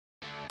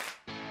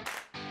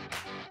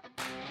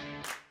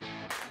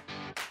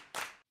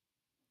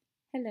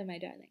Hello, my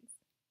darlings.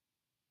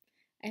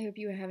 I hope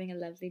you are having a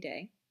lovely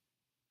day.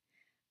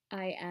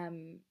 I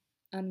am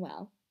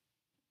unwell,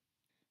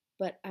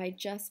 but I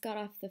just got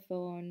off the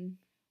phone.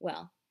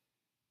 Well,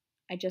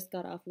 I just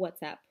got off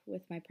WhatsApp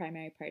with my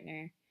primary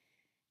partner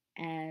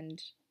and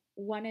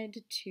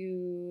wanted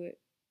to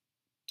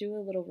do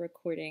a little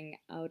recording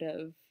out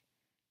of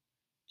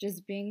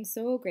just being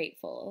so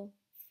grateful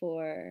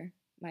for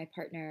my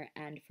partner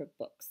and for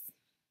books,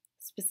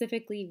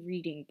 specifically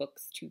reading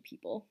books to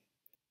people.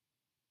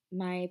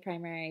 My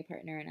primary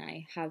partner and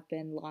I have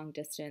been long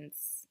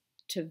distance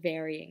to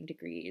varying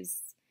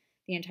degrees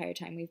the entire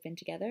time we've been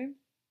together.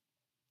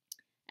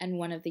 And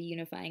one of the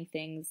unifying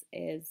things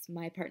is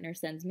my partner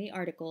sends me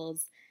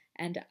articles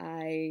and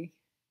I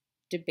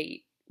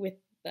debate with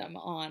them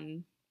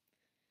on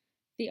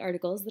the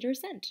articles that are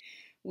sent.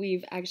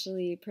 We've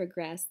actually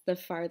progressed the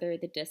farther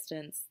the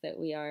distance that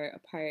we are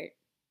apart.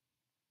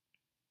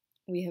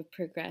 We have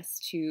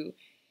progressed to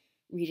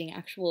reading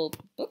actual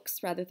books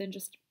rather than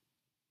just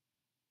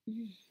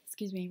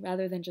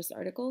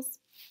articles.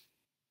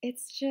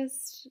 It's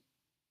just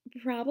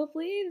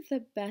probably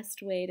the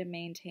best way to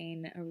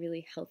maintain a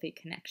really healthy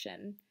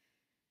connection,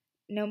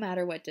 no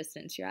matter what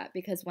distance you're at,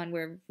 because when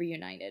we're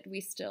reunited,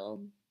 we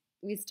still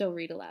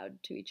read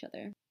aloud to each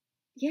other.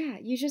 Yeah,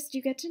 you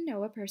get to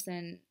know a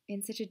person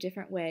in such a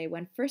different way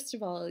when, first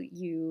of all,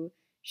 you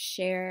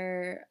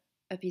share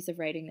a piece of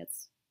writing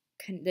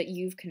that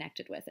you've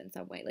connected with in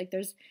some way. Like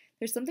there's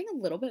something a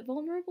little bit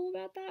vulnerable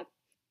about that,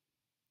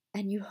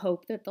 and you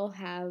hope that they'll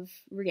have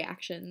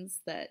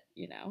reactions that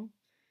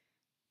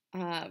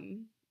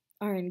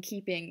are in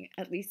keeping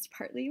at least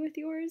partly with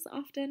yours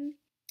often.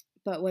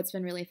 But what's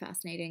been really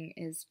fascinating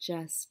is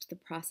just the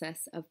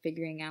process of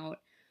figuring out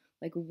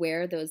like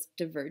where those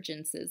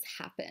divergences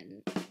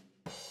happen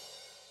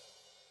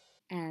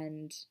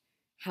and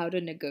how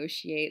to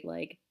negotiate,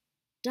 like,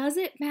 does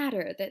it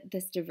matter that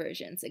this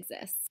divergence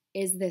exists?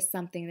 Is this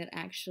something that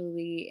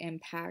actually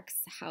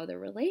impacts how the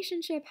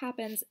relationship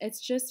happens?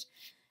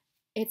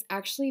 It's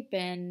actually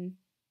been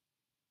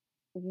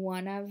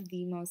one of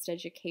the most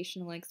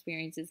educational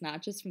experiences,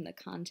 not just from the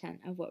content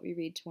of what we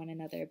read to one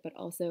another, but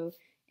also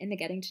in the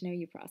getting to know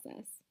you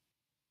process.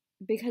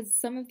 Because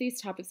some of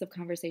these topics of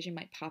conversation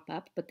might pop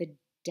up, but the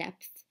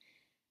depth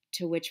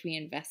to which we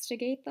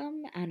investigate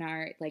them and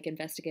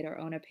investigate our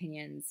own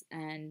opinions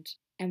and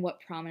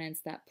what prominence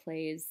that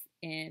plays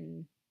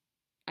in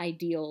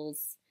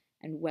ideals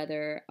and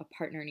whether a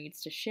partner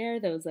needs to share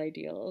those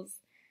ideals,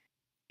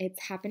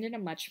 it's happened in a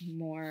much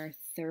more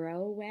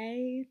thorough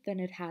way than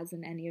it has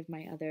in any of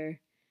my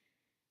other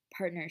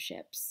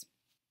partnerships.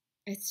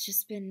 It's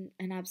just been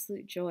an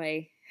absolute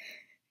joy.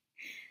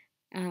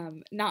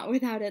 Not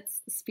without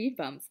its speed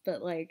bumps,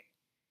 but like,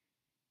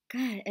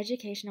 God,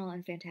 educational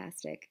and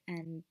fantastic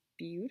and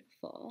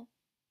beautiful.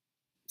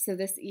 So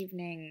this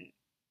evening,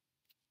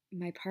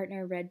 my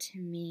partner read to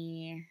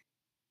me.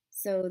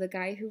 So the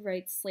guy who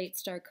writes Slate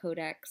Star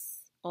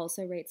Codex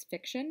also writes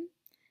fiction.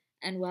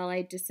 And while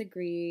I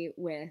disagree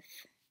with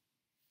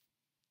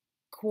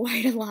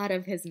quite a lot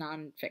of his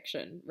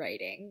nonfiction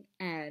writing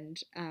and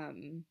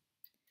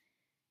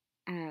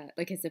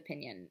like his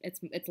opinion,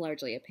 it's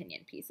largely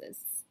opinion pieces,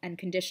 and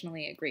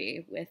conditionally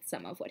agree with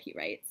some of what he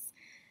writes.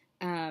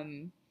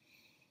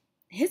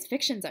 His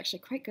fiction's actually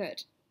quite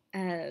good.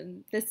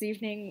 This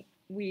evening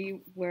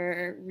we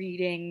were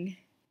reading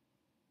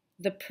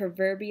The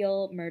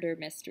Proverbial Murder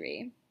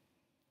Mystery.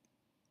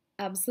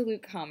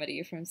 Absolute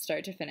comedy from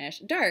start to finish.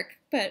 Dark,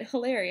 but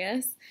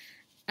hilarious.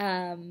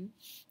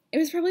 It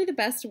was probably the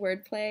best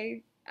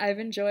wordplay I've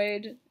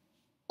enjoyed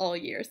all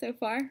year so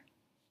far.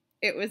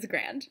 It was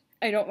grand.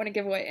 I don't want to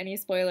give away any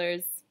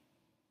spoilers.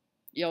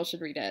 Y'all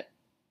should read it.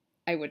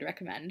 I would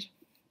recommend.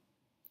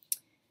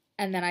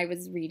 And then I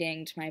was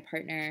reading to my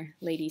partner,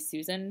 Lady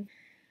Susan,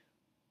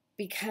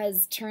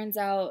 because turns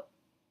out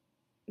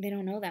they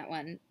don't know that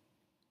one.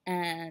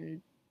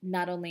 And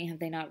not only have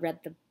they not read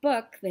the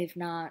book, they've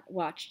not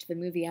watched the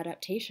movie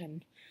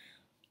adaptation,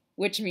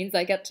 which means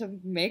I get to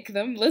make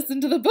them listen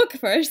to the book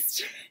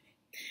first.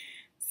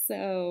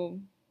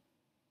 So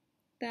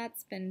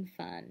that's been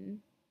fun.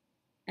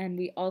 And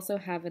we also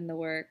have in the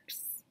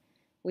works,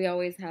 we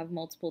always have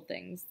multiple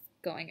things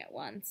going at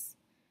once.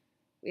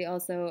 We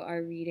also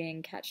are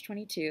reading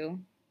Catch-22,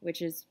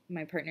 which is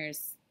my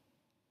partner's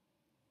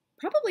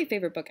probably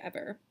favorite book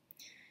ever.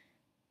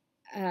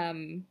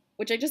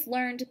 Which I just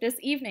learned this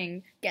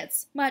evening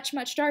gets much,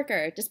 much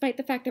darker. Despite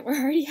the fact that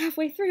we're already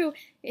halfway through,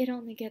 it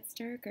only gets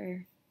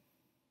darker.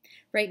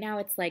 Right now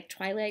it's like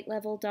Twilight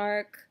level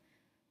dark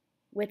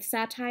with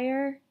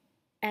satire,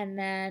 and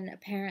then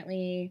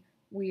apparently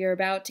we are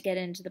about to get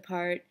into the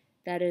part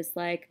that is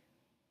like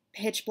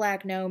pitch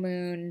black, no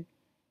moon,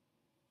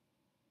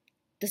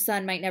 the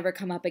sun might never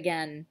come up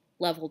again,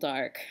 level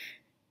dark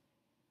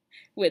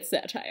with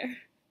satire.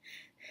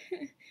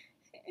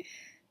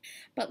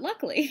 But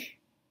luckily,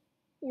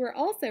 we're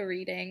also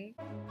reading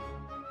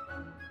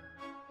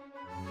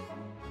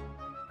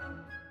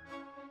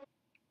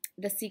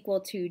the sequel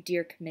to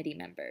Dear Committee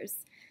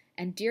Members.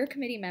 And Dear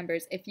Committee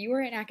Members, if you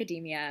are in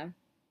academia,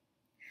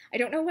 I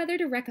don't know whether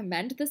to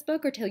recommend this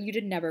book or tell you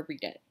to never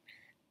read it.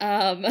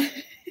 Um,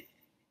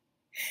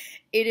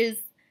 it is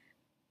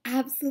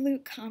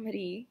absolute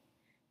comedy,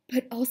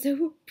 but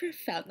also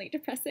profoundly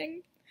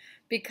depressing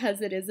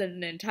because it is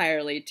an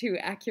entirely too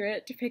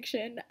accurate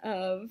depiction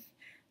of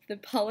the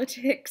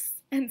politics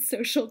and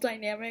social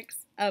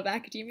dynamics of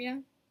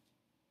academia.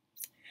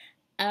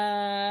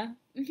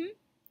 Mm-hmm.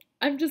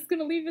 I'm just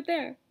gonna leave it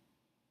there.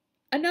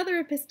 Another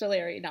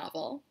epistolary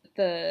novel.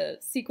 The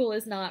sequel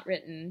is not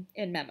written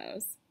in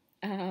memos.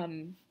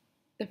 Um,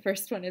 the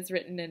first one is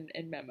written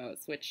in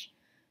memos, which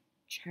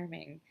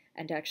charming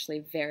and actually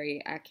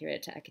very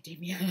accurate to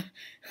academia,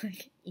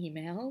 like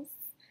emails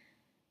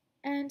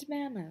and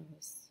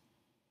memos.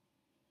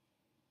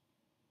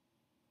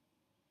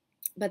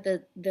 But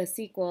the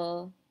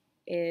sequel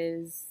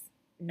is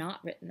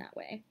not written that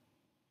way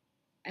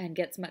and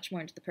gets much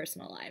more into the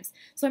personal lives.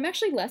 So I'm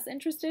actually less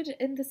interested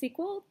in the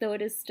sequel, though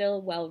it is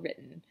still well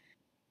written.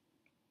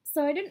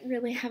 So I didn't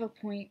really have a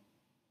point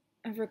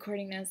of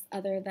recording this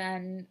other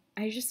than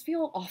I just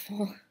feel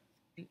awful,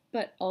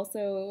 but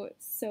also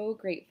so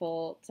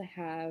grateful to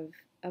have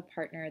a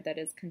partner that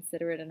is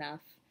considerate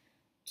enough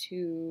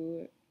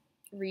to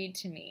read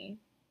to me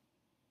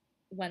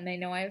when they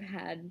know I've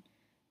had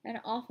an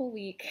awful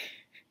week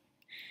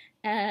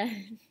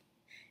and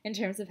in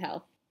terms of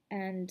health,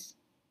 and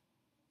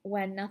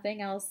when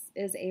nothing else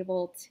is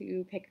able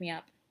to pick me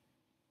up,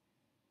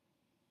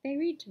 they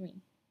read to me.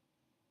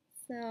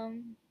 So,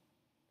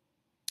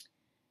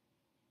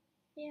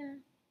 yeah.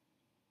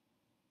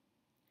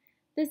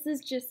 This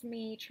is just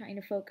me trying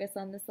to focus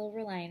on the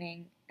silver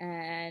lining,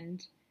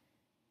 and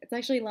it's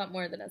actually a lot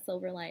more than a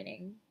silver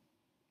lining.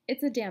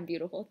 It's a damn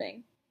beautiful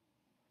thing.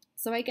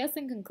 So, I guess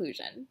in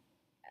conclusion,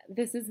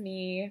 this is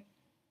me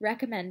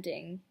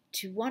recommending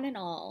to one and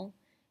all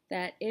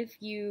that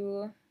if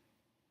you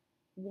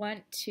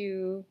want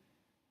to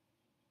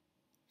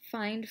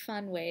find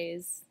fun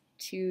ways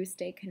to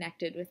stay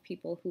connected with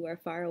people who are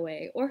far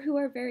away or who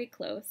are very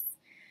close,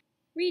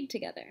 read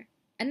together.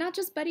 And not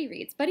just buddy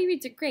reads. Buddy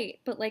reads are great,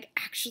 but like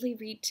actually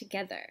read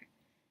together.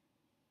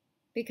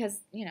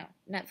 Because, you know,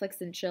 Netflix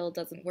and chill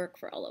doesn't work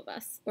for all of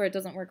us, or it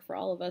doesn't work for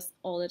all of us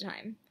all the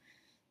time.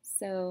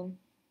 So,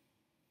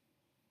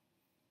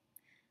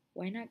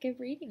 why not give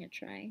reading a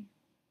try?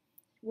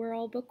 We're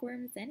all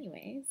bookworms,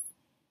 anyways.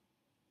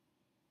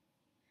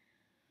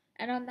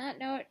 And on that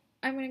note,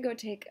 I'm gonna go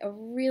take a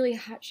really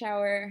hot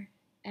shower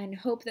and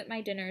hope that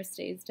my dinner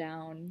stays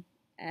down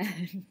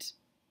and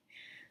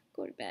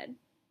go to bed.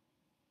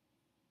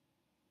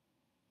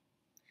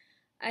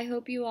 I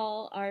hope you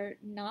all are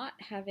not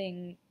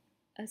having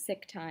a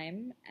sick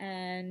time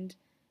and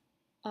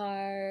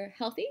are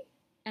healthy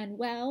and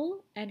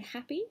well and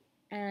happy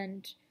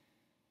and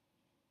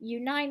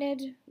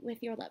united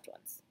with your loved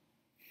ones.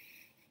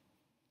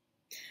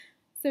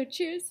 So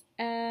cheers,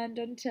 and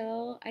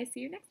until I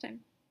see you next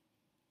time.